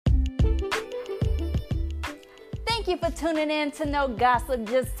you for tuning in to No Gossip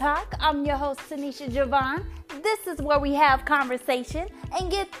Just Talk. I'm your host, Tanisha Javon. This is where we have conversation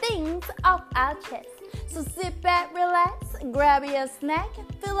and get things off our chest. So sit back, relax, grab your snack,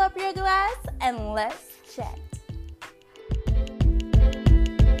 fill up your glass, and let's chat.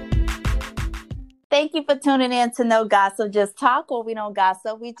 Thank you for tuning in to No Gossip Just Talk, where we don't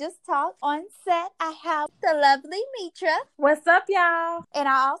gossip, we just talk. On set, I have the lovely Mitra. What's up, y'all? And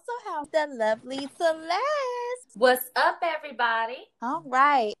I also have the lovely Celeste. What's up, everybody? All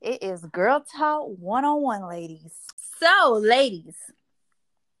right. It is Girl Talk 101, ladies. So, ladies,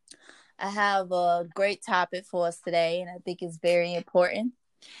 I have a great topic for us today, and I think it's very important.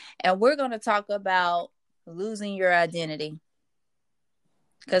 And we're going to talk about losing your identity,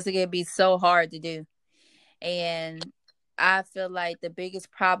 because it can be so hard to do. And I feel like the biggest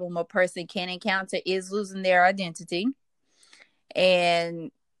problem a person can encounter is losing their identity.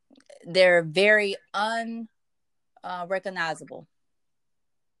 And they're very unrecognizable.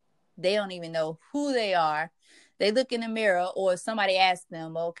 They don't even know who they are. They look in the mirror, or if somebody asks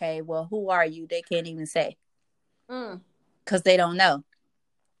them, okay, well, who are you? They can't even say. Because they don't know.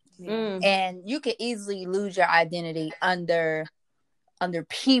 And you can easily lose your identity under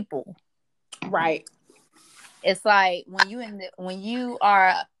people. Right. It's like when you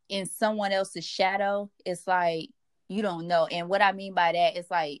are in someone else's shadow, it's like you don't know. And what I mean by that is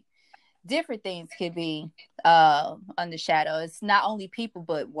like different things could be under shadow. It's not only people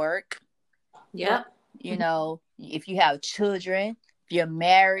but work. Yep. You know, if you have children, if you're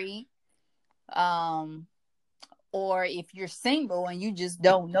married, or if you're single and you just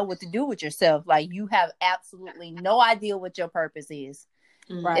don't know what to do with yourself, like you have absolutely no idea what your purpose is.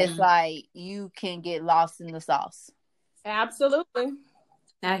 Right. It's like you can get lost in the sauce. Absolutely.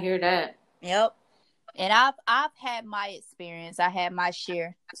 I hear that. Yep. And I've had my experience. I had my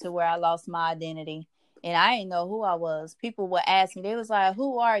share to where I lost my identity, and I didn't know who I was. People would ask me, they was like,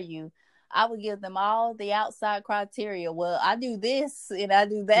 "Who are you?" I would give them all the outside criteria. Well, I do this and I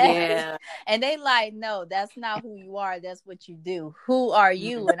do that. Yeah. And they like, no, that's not who you are. That's what you do. Who are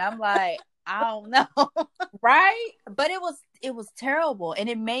you? And I'm like, I don't know. Right. But it was terrible. And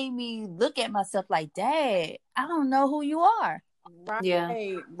it made me look at myself like, Dad, I don't know who you are. Right.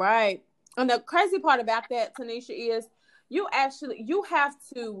 Yeah. Right. And the crazy part about that, Tanisha, is you have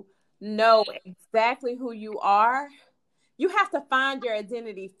to know exactly who you are. You have to find your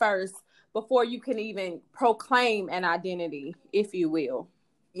identity first before you can even proclaim an identity, if you will.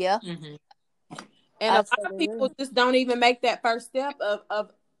 Yeah. Mm-hmm. And a lot of people just don't even make that first step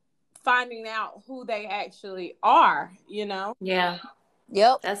of finding out who they actually are, you know? Yeah.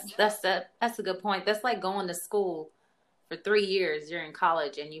 Yep. That's a good point. That's like going to school for 3 years. You're in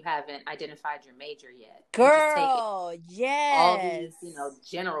college and you haven't identified your major yet. Girl, yes. All these,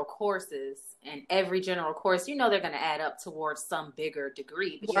 general courses, and every general course, they're going to add up towards some bigger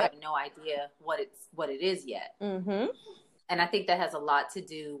degree, but you have no idea what it is yet. Mm-hmm. And I think that has a lot to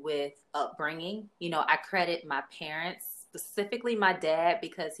do with upbringing. I credit my parents, specifically my dad,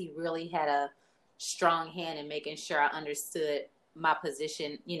 because he really had a strong hand in making sure I understood my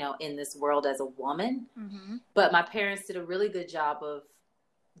position, in this world as a woman. Mm-hmm. But my parents did a really good job of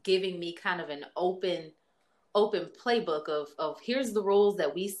giving me kind of an open playbook of here's the rules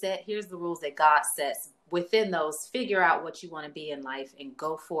that we set, here's the rules that God sets. Within those, figure out what you want to be in life and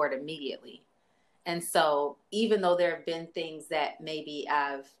go for it immediately. And so even though there have been things that maybe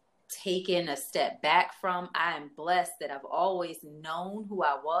I've taken a step back from, I am blessed that I've always known who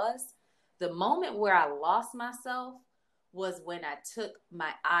I was. The moment where I lost myself was when I took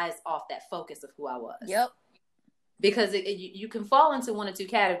my eyes off that focus of who I was. Yep. Because you can fall into one or two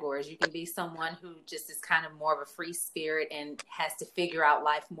categories. You can be someone who just is kind of more of a free spirit and has to figure out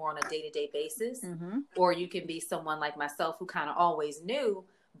life more on a day-to-day basis. Mm-hmm. Or you can be someone like myself who kind of always knew,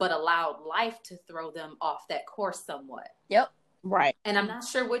 but allowed life to throw them off that course somewhat. Yep. Right. And I'm not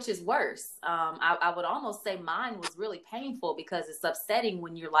sure which is worse. I would almost say mine was really painful, because it's upsetting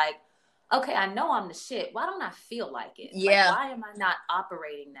when you're like, okay, I know I'm the shit. Why don't I feel like it? Yeah. Like, why am I not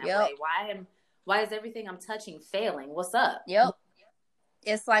operating that way? Why is everything I'm touching failing? What's up? Yep.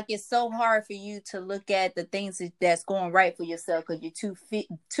 It's like it's so hard for you to look at the things that's going right for yourself, because you're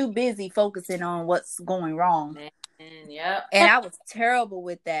too busy focusing on what's going wrong. Man, yep. And I was terrible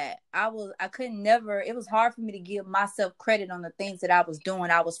with that. It was hard for me to give myself credit on the things that I was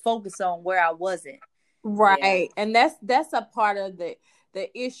doing. I was focused on where I wasn't. Right. Yeah. And that's a part of the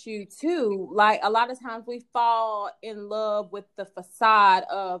issue too. Like, a lot of times we fall in love with the facade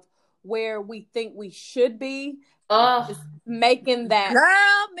of where we think we should be. Just making that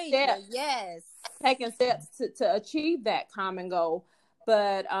yes, taking steps to achieve that common goal.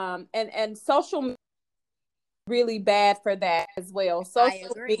 But and social media really bad for that as well. I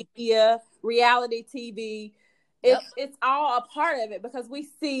Social agree. media, reality TV, Yep. it's all a part of it because we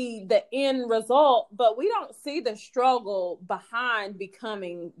see the end result, but we don't see the struggle behind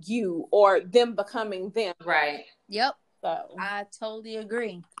becoming you or them becoming them. Right. Yep. So I totally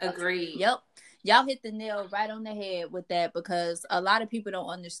agree. Agreed. Yep. Y'all hit the nail right on the head with that, because a lot of people don't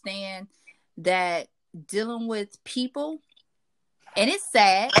understand that dealing with people, and it's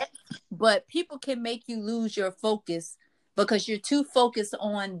sad, but people can make you lose your focus because you're too focused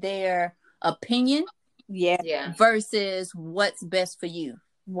on their opinion yeah, versus what's best for you.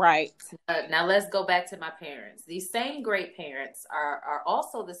 right. Now let's go back to my parents. These same great parents are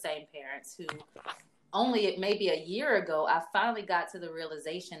also the same parents who only maybe a year ago, I finally got to the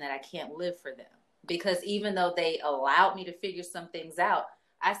realization that I can't live for them, because even though they allowed me to figure some things out,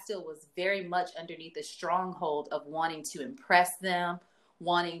 I still was very much underneath the stronghold of wanting to impress them,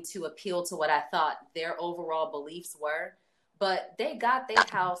 wanting to appeal to what I thought their overall beliefs were. But they got their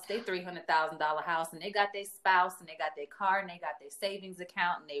house, their $300,000 house, and they got their spouse, and they got their car, and they got their savings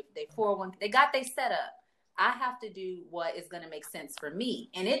account, and they 401, they got their setup. I have to do what is going to make sense for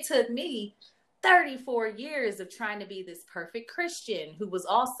me. And it took me 34 years of trying to be this perfect Christian who was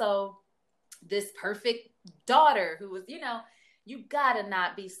also this perfect daughter who was, you gotta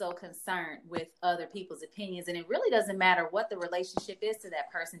not be so concerned with other people's opinions. And it really doesn't matter what the relationship is to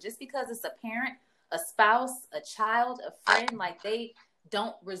that person. Just because it's a parent, a spouse, a child, a friend, like, they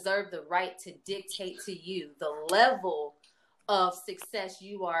don't reserve the right to dictate to you the level of success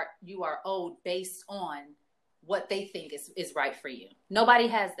you are owed based on what they think is right for you. Nobody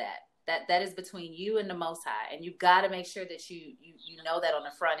has that. That is between you and the Most High, and you got to make sure that you know that on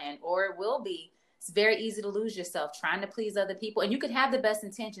the front end, or it will be. It's very easy to lose yourself trying to please other people, and you could have the best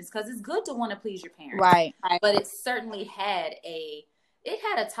intentions because it's good to want to please your parents, Right? But it certainly had a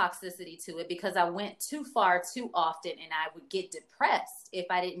toxicity to it because I went too far too often, and I would get depressed if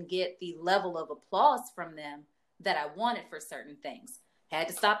I didn't get the level of applause from them that I wanted for certain things. Had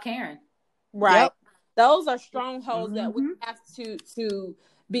to stop caring. Right. Yep. Those are strongholds that we have to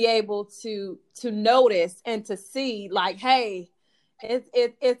be able to notice and to see, like, hey,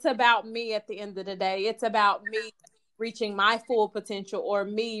 it's about me at the end of the day. It's about me reaching my full potential or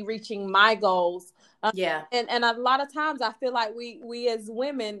me reaching my goals. And a lot of times I feel like we as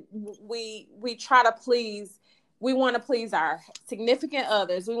women, we try to please. We want to please our significant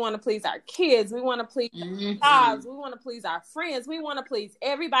others. We want to please our kids. We want to please our jobs. We want to please our friends. We want to please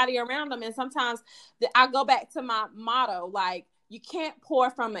everybody around them. And sometimes I go back to my motto, like, you can't pour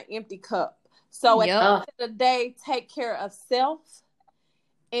from an empty cup. So at the end of the day, take care of self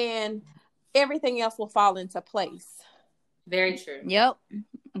and everything else will fall into place. Very true. Yep.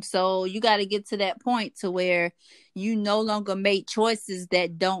 So you got to get to that point to where you no longer make choices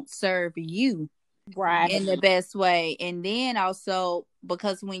that don't serve you. Right. In the best way. And then also,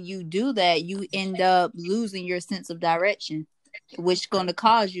 because when you do that, you end up losing your sense of direction, which is going to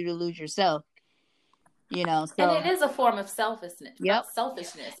cause you to lose yourself. So. And it is a form of selfishness. Yep.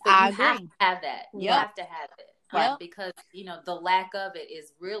 Selfishness. But you have to have that. You have to have it. Yep. Because, the lack of it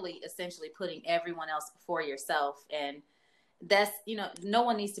is really essentially putting everyone else before yourself. And that's, no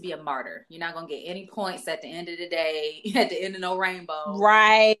one needs to be a martyr. You're not going to get any points at the end of the day, at the end of no rainbow.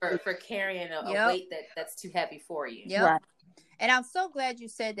 Right. For carrying a weight that's too heavy for you. Yep. Right. And I'm so glad you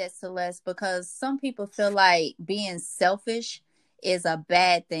said that, Celeste, because some people feel like being selfish is a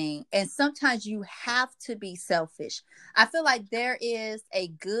bad thing. And sometimes you have to be selfish. I feel like there is a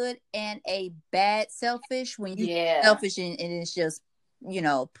good and a bad selfish. When you selfish and it's just,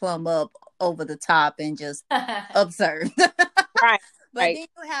 plumb up over the top and just absurd. Right. But then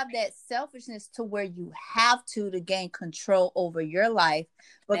you have that selfishness to where you have to gain control over your life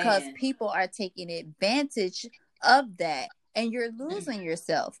because people are taking advantage of that and you're losing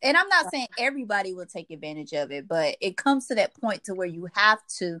yourself. And I'm not saying everybody will take advantage of it, but it comes to that point to where you have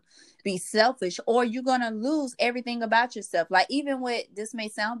to be selfish or you're going to lose everything about yourself. Like, even with, this may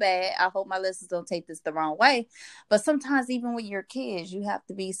sound bad, I hope my listeners don't take this the wrong way, but sometimes even with your kids, you have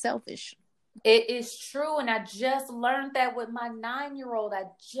to be selfish. It is true. And I just learned that with my 9-year-old. I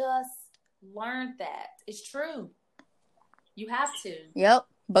just learned that. It's true. You have to. Yep.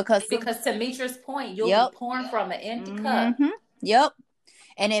 Because to Meetra's point, you'll be pouring from an empty cup. Yep.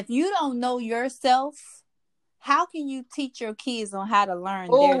 And if you don't know yourself, how can you teach your kids on how to learn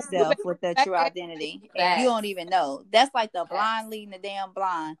their self with their true identity? And you don't even know. That's like the blind leading the damn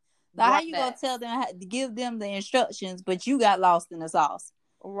blind. So how you gonna tell them how to give them the instructions, but you got lost in the sauce?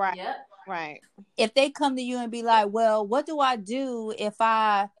 Right. Yep. Right. If they come to you and be like, well, what do I do if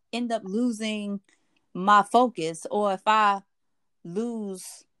I end up losing my focus, or if I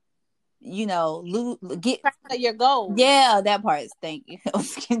lose get your goals. Yeah, that part. Thank you. I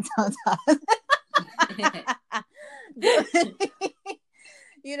was getting tongue-tied.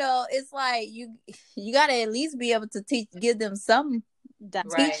 It's like you got to at least be able to give them some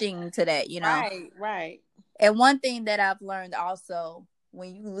teaching to that. Right. And one thing that I've learned also,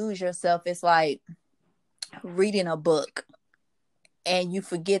 when you lose yourself, it's like reading a book and you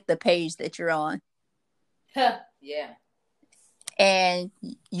forget the page that you're on. Yeah. And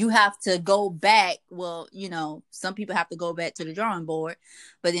you have to go back. Well, some people have to go back to the drawing board,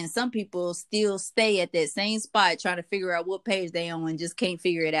 but then some people still stay at that same spot trying to figure out what page they on and just can't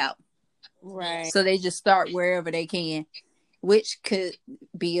figure it out. Right. So they just start wherever they can, which could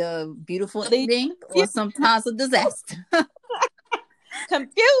be a beautiful ending or sometimes a disaster.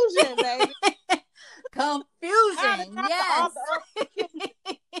 Confusion, baby. Confusion. Yes.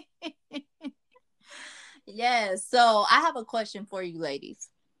 Yes. So I have a question for you ladies.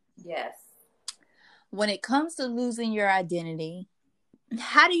 Yes. When it comes to losing your identity,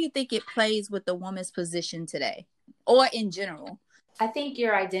 how do you think it plays with the woman's position today or in general? I think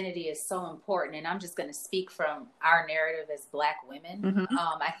your identity is so important, and I'm just going to speak from our narrative as Black women. Mm-hmm.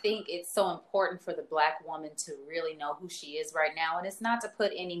 I think it's so important for the Black woman to really know who she is right now, and it's not to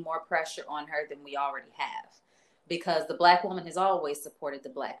put any more pressure on her than we already have, because the Black woman has always supported the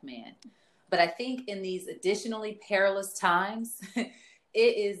Black man. But I think in these additionally perilous times, it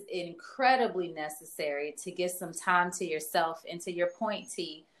is incredibly necessary to give some time to yourself. And to your point,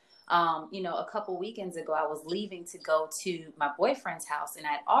 T, a couple weekends ago, I was leaving to go to my boyfriend's house, and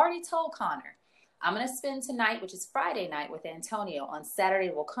I had already told Connor, I'm going to spend tonight, which is Friday night, with Antonio. On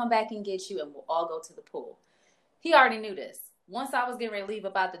Saturday, we'll come back and get you, and we'll all go to the pool. He already knew this. Once I was getting ready to leave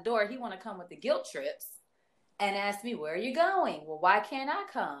about the door, he wanted to come with the guilt trips and asked me, where are you going? Well, why can't I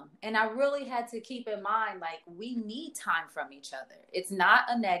come? And I really had to keep in mind, like, we need time from each other. It's not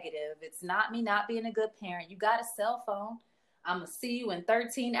a negative. It's not me not being a good parent. You got a cell phone. I'm going to see you in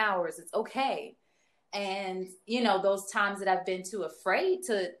 13 hours. It's okay. And, those times that I've been too afraid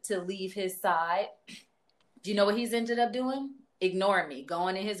to leave his side, do you know what he's ended up doing? Ignoring me,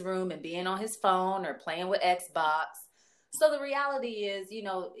 going in his room and being on his phone or playing with Xbox. So the reality is,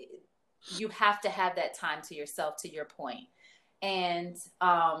 you have to have that time to yourself, to your point. And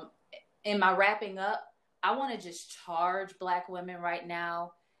in my wrapping up, I want to just charge Black women right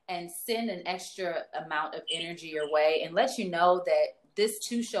now and send an extra amount of energy your way and let you know that this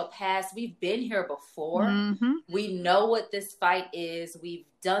too shall pass. We've been here before. Mm-hmm. We know what this fight is. We've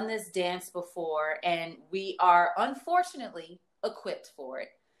done this dance before, and we are unfortunately equipped for it.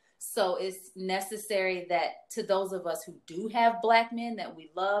 So it's necessary that to those of us who do have Black men that we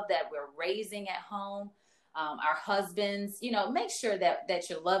love, that we're raising at home, our husbands, make sure that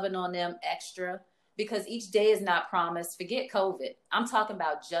you're loving on them extra, because each day is not promised. Forget COVID. I'm talking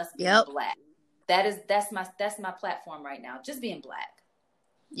about just being Black. That's my platform right now. Just being Black.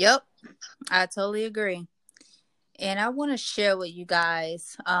 Yep. I totally agree. And I want to share with you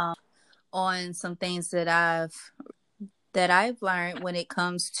guys on some things that I've learned when it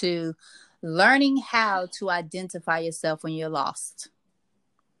comes to learning how to identify yourself when you're lost.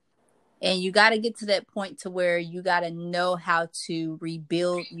 And you got to get to that point to where you got to know how to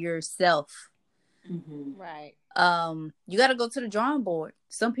rebuild yourself. Mm-hmm. Right. You got to go to the drawing board.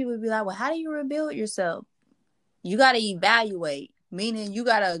 Some people be like, well, how do you rebuild yourself? You got to evaluate, meaning you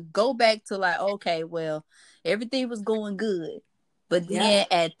got to go back to like, okay, well, everything was going good. But then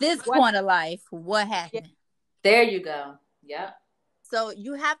at this point of life, what happened? There you go. Yeah. So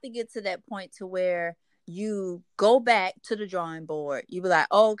you have to get to that point to where you go back to the drawing board. You be like,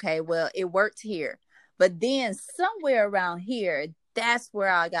 oh, okay, well, it worked here. But then somewhere around here, that's where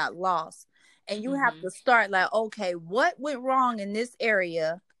I got lost. And you have to start like, okay, what went wrong in this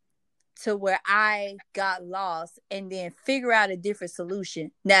area to where I got lost, and then figure out a different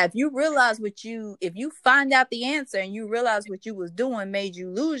solution. Now, if you find out the answer and you realize what you was doing made you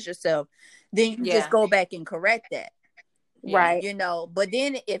lose yourself, then you just go back and correct that. Right. But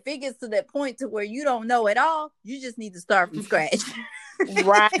then if it gets to that point to where you don't know at all, you just need to start from scratch.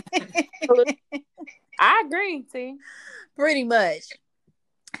 Right. I agree, see. Pretty much.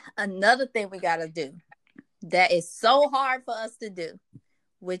 Another thing we got to do that is so hard for us to do,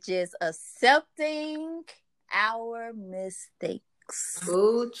 which is accepting our mistakes.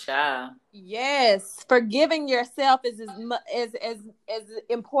 Ooh, child. Yes, forgiving yourself is as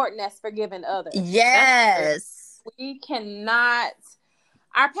important as forgiving others. Yes, we cannot.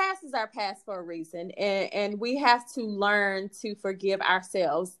 Our past is our past for a reason, and we have to learn to forgive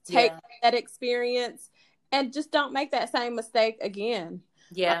ourselves. Take that experience and just don't make that same mistake again.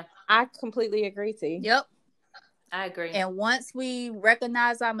 Yeah, I completely agree, T. Yep. I agree. And once we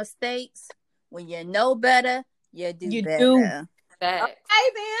recognize our mistakes, when you know better, you do You do. better. Facts.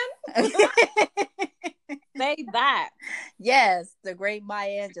 Okay, then. Say that. Yes, the great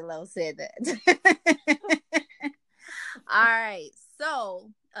Maya Angelou said that. All right.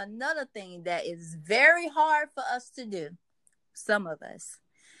 So another thing that is very hard for us to do, some of us,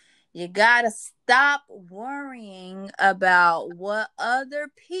 you gotta stop worrying about what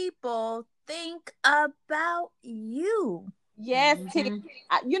other people think about you. Yes, T.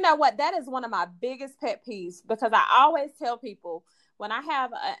 You know what? That is one of my biggest pet peeves, because I always tell people when I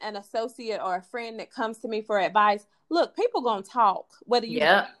have an associate or a friend that comes to me for advice, look, people gonna talk. Whether you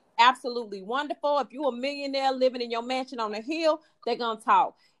absolutely wonderful, if you're a millionaire living in your mansion on a hill, they're gonna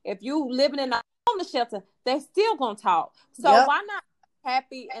talk. If you living in a homeless shelter, they still gonna talk. So why not be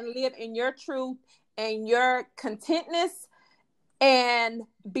happy and live in your truth and your contentness, and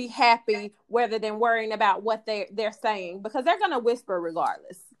be happy rather than worrying about what they're saying, because they're gonna whisper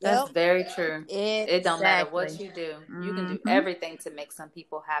regardless. That's very true. Exactly. It don't matter what you do. You can do everything to make some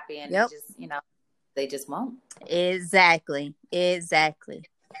people happy, and it just, they just won't. Exactly.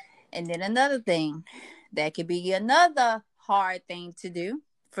 And then another thing that could be another hard thing to do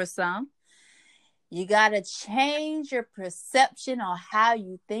for some, you got to change your perception on how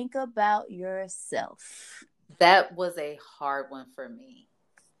you think about yourself. That was a hard one for me.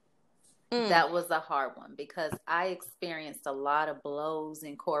 That was a hard one, because I experienced a lot of blows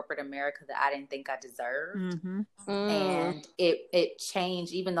in corporate America that I didn't think I deserved. And it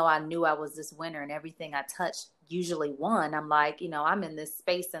changed, even though I knew I was this winner and everything I touched usually won. I'm like, I'm in this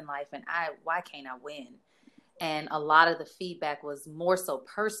space in life, and why can't I win? And a lot of the feedback was more so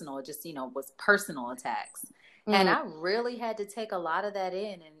personal. It just, was personal attacks. And I really had to take a lot of that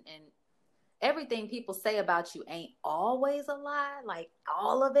in, and everything people say about you ain't always a lie. Like,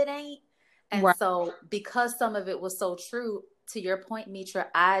 all of it ain't. And so because some of it was so true, to your point, Mitra,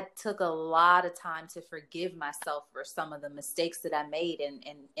 I took a lot of time to forgive myself for some of the mistakes that I made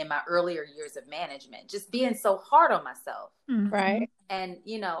in my earlier years of management, just being so hard on myself. Right. And,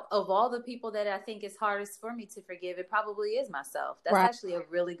 of all the people that I think is hardest for me to forgive, it probably is myself. That's actually a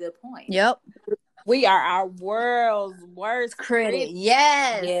really good point. Yep. We are our world's worst critic.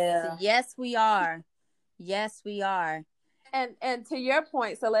 Yes. Yeah. Yes, we are. Yes, we are. And to your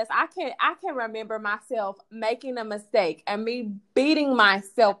point, Celeste, I can remember myself making a mistake and me beating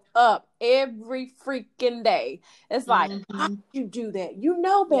myself up every freaking day. It's like, how did you do that? You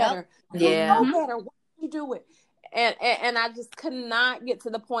know better. Yep. You know better. Why did you do it? And I just could not get to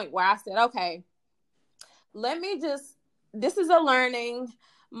the point where I said, okay, this is a learning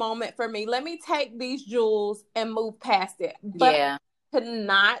moment for me. Let me take these jewels and move past it. But I could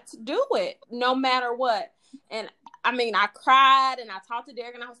not do it no matter what. And I mean, I cried and I talked to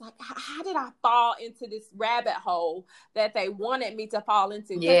Derek, and I was like, how did I fall into this rabbit hole that they wanted me to fall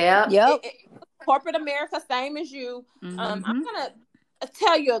into? Yeah. Corporate America, same as you. I'm going to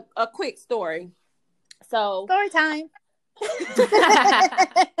tell you a quick story. So, story time. So,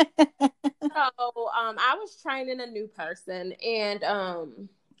 I was training a new person, and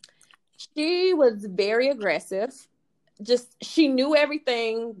she was very aggressive. She knew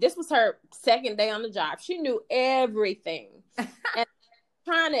everything. This was her second day on the job. She knew everything. And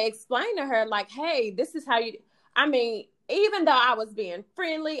trying to explain to her, like, hey, this is how even though I was being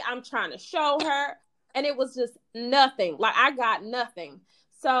friendly, I'm trying to show her, and it was just nothing. Like, I got nothing.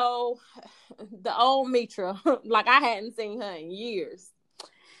 So the old Mitra, like, I hadn't seen her in years.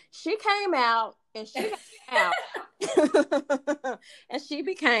 She came out, and and she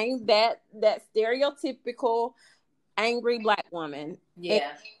became that stereotypical angry Black woman. Yeah.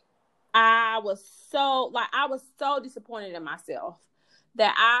 And I was so disappointed in myself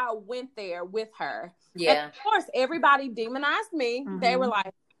that I went there with her. Yeah. And of course, everybody demonized me. They were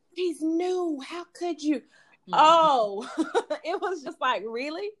like, she's new. How could you? Oh, it was just like,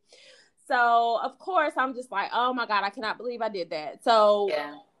 really? So, of course, I'm just like, oh my God, I cannot believe I did that. So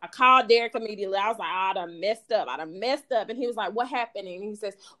I called Derek immediately. I was like, I done messed up. And he was like, what happened? And he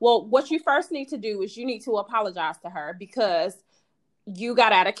says, well, what you first need to do is you need to apologize to her because you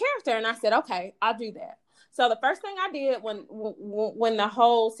got out of character. And I said, okay, I'll do that. So the first thing I did when the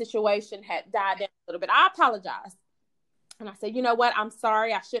whole situation had died down a little bit, I apologized. And I said, you know what? I'm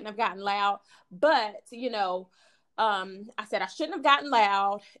sorry. I shouldn't have gotten loud. But, I said I shouldn't have gotten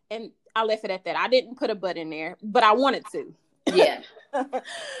loud. And I left it at that. I didn't put a but in there, but I wanted to. Yeah.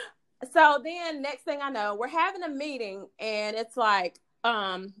 So then next thing I know, we're having a meeting, and it's like,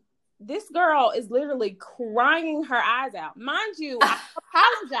 this girl is literally crying her eyes out. Mind you, I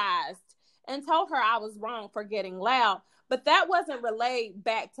apologized and told her I was wrong for getting loud, but that wasn't relayed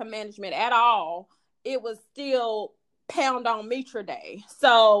back to management at all. it was still Pound on Mitra Day.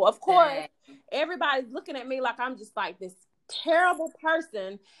 So of course, everybody's looking at me like I'm just like this terrible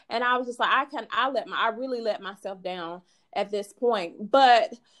person. And I was just like, I really let myself down at this point.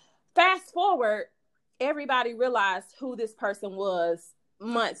 But fast forward, everybody realized who this person was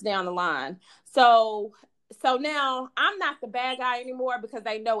months down the line. So now I'm not the bad guy anymore because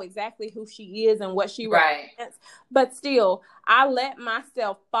they know exactly who she is and what she represents. But still, I let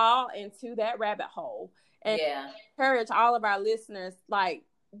myself fall into that rabbit hole. And encourage all of our listeners, like,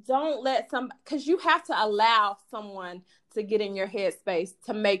 don't let because you have to allow someone to get in your headspace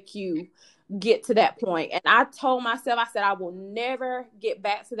to make you get to that point. And I told myself, I said, I will never get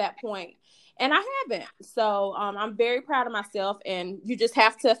back to that point. And I haven't. So I'm very proud of myself. And you just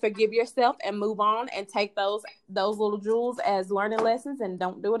have to forgive yourself and move on and take those little jewels as learning lessons and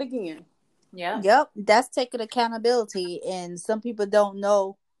don't do it again. Yeah. Yep. That's taking accountability. And some people don't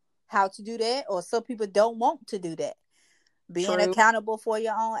know how to do that, or some people don't want to do that. Being accountable for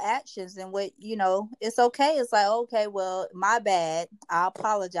your own actions and what, it's okay. It's like, okay, well, my bad. I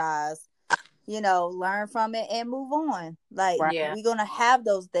apologize. Learn from it and move on. Like, we're going to have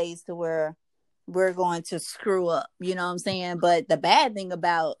those days to where we're going to screw up. You know what I'm saying? But the bad thing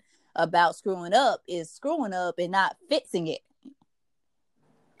about screwing up is screwing up and not fixing it.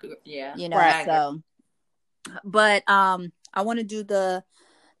 Yeah. So, but I want to do the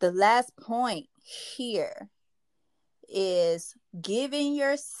last point here is giving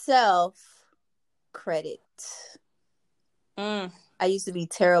yourself credit. I used to be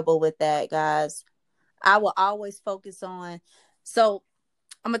terrible with that, guys. I will always focus on. So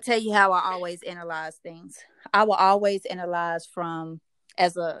I'm going to tell you how I always analyze things. I will always analyze from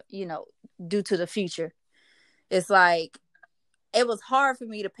due to the future. It's like, it was hard for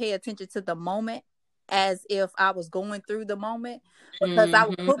me to pay attention to the moment as if I was going through the moment, because I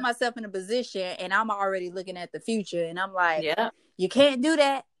would put myself in a position and I'm already looking at the future and I'm like, you can't do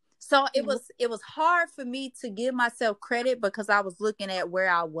that. So it was hard for me to give myself credit because I was looking at where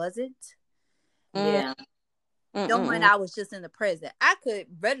I wasn't. Yeah. Knowing I was just in the present. I could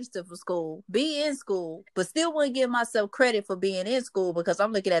register for school, be in school, but still wouldn't give myself credit for being in school because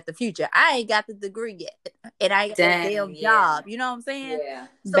I'm looking at the future. I ain't got the degree yet, and I ain't got a damn job. You know what I'm saying? Yeah.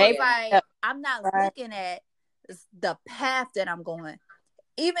 So it's like, I'm not looking at the path that I'm going.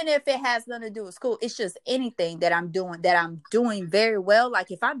 Even if it has nothing to do with school, it's just anything that I'm doing very well.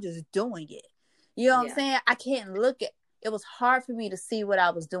 Like, if I'm just doing it, you know what I'm saying? I can't look at it. Was hard for me to see what I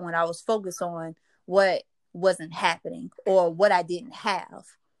was doing. I was focused on what wasn't happening or what I didn't have.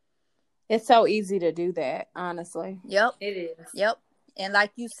 It's so easy to do that, honestly. Yep. It is. Yep. And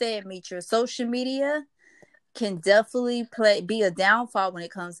like you said, Mitra, social media can definitely be a downfall when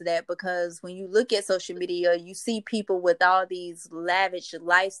it comes to that, because when you look at social media, you see people with all these lavish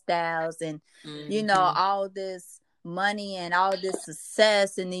lifestyles and all this money and all this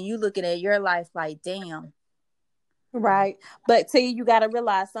success, and then you looking at your life like, damn. Right. But see, you got to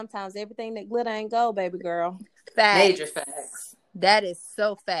realize sometimes everything that glitter ain't gold, baby girl. Facts. Major facts. That is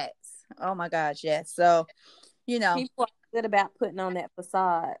so facts. Oh my gosh, yes. So, people are good about putting on that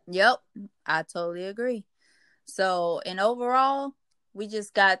facade. Yep. I totally agree. So, and overall, we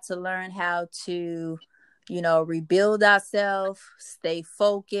just got to learn how to, rebuild ourselves, stay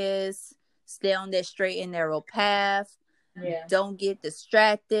focused, stay on that straight and narrow path. Yeah. Don't get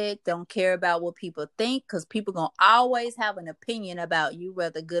distracted. Don't care about what people think, because people gonna always have an opinion about you,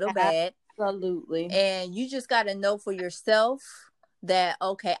 whether good or bad. Absolutely. And you just got to know for yourself that,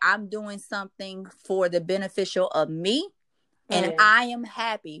 okay, I'm doing something for the beneficial of me, and I am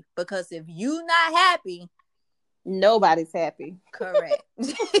happy, because if you not happy, nobody's happy. Correct.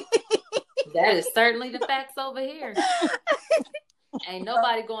 That is certainly the facts over here. Ain't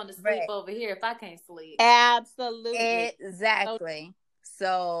nobody going to sleep over here if I can't sleep. Absolutely. Exactly.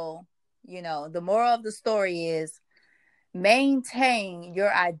 So, the moral of the story is maintain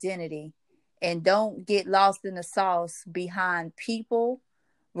your identity and don't get lost in the sauce behind people,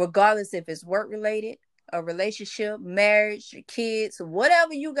 regardless if it's work related, a relationship, marriage, kids,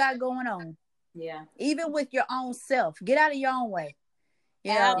 whatever you got going on. Yeah. Even with your own self, get out of your own way.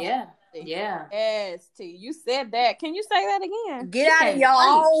 Yeah. Yes, T. You said that. Can you say that again? Get out of your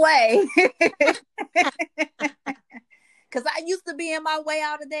own way. Because I used to be in my way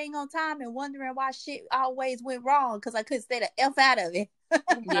all the dang on time and wondering why shit always went wrong, because I couldn't stay the F out of it.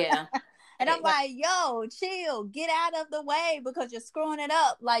 Yeah. And I'm like, yo, chill, get out of the way, because you're screwing it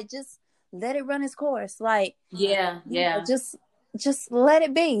up. Like, just let it run its course. Like, just let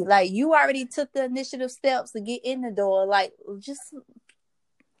it be. Like, you already took the initiative steps to get in the door. Like, just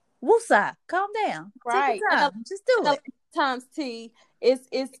woosah, calm down. Right. Take your time. Just do it. Sometimes, T,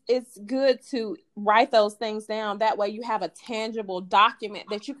 it's good to write those things down. That way you have a tangible document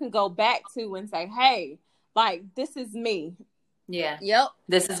that you can go back to and say, hey, like, this is me. Yeah. Yep.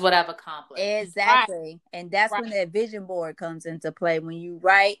 This is what I've accomplished. Exactly. Right. And that's when that vision board comes into play. When you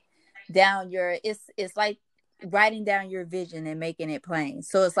write down it's like writing down your vision and making it plain.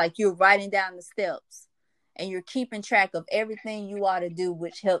 So it's like you're writing down the steps and you're keeping track of everything you ought to do,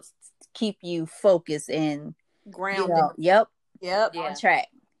 which helps keep you focused and grounded. Yep. Yeah. On track.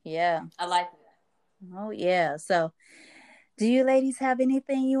 Yeah. I like that. Oh yeah. So do you ladies have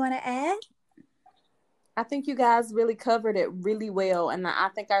anything you want to add? I think you guys really covered it really well, and I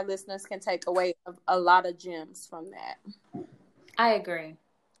think our listeners can take away a lot of gems from that. I agree.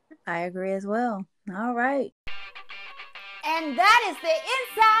 I agree as well. All right. And that is the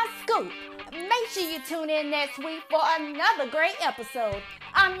Inside Scoop. Make sure you tune in next week for another great episode.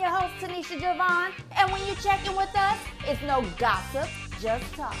 I'm your host, Tanisha Javon, and when you check in with us, it's no gossip,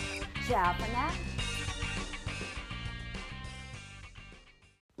 just talk. Ciao for now.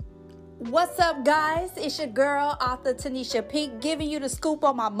 What's up, guys? It's your girl, author Tanisha Peak, giving you the scoop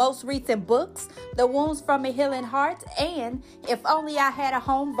on my most recent books, The Wounds from a Healing Heart, and If Only I Had a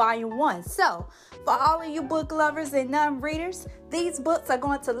Home, Volume 1. So, for all of you book lovers and non-readers, these books are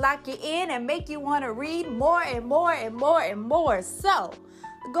going to lock you in and make you want to read more and more and more and more. So,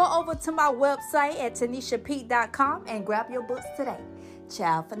 go over to my website at tanishapeak.com and grab your books today.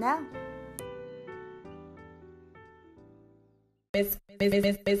 Ciao for now. Miss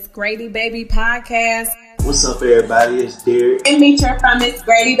Grady Baby Podcast. What's up, everybody? It's Derek. And Mitra from Miss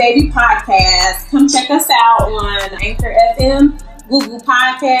Grady Baby Podcast. Come check us out on Anchor FM, Google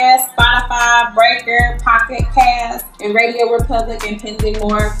Podcasts, Spotify, Breaker, Pocket Cast, and Radio Republic, and pending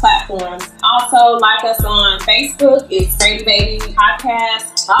more platforms. Also, like us on Facebook. It's Grady Baby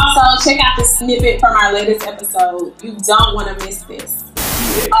Podcast. Also, check out the snippet from our latest episode. You don't want to miss this.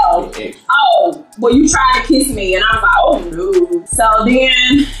 Well, you tried to kiss me, and I was like, oh no. So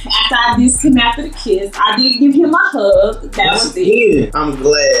then, after I dissed him after the kiss, I did give him a hug. That was it. I'm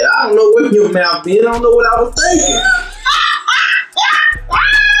glad. I don't know where your mouth been. I don't know what I was thinking.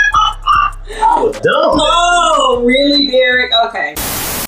 I was dumb. Oh, really, Derek? Okay.